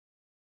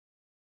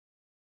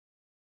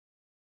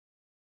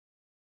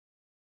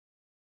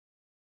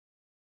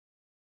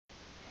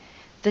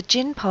The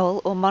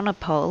ginpole or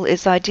monopole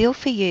is ideal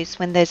for use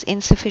when there's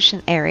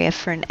insufficient area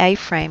for an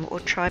A-frame or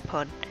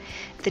tripod.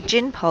 The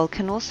ginpole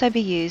can also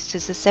be used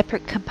as a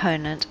separate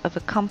component of a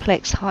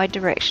complex high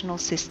directional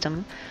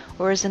system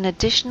or as an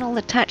additional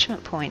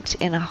attachment point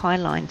in a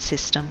high-line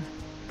system.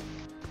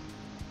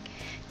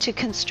 To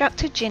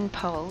construct a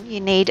ginpole, you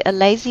need a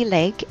lazy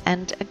leg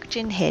and a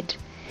gin head.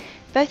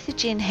 Both the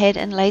gin head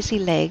and lazy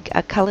leg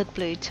are coloured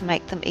blue to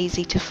make them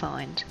easy to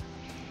find.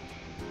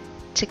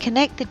 To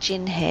connect the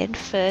gin head,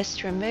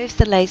 first remove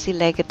the lazy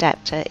leg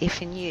adapter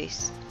if in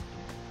use.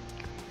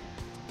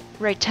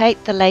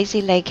 Rotate the lazy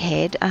leg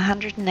head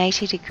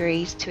 180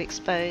 degrees to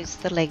expose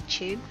the leg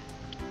tube.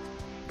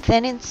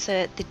 Then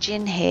insert the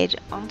gin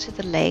head onto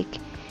the leg,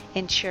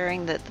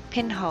 ensuring that the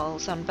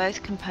pinholes on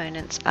both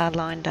components are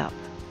lined up.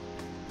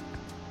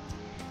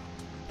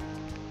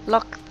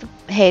 Lock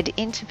the head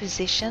into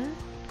position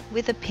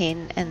with a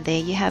pin, and there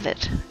you have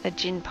it, a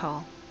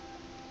ginpole.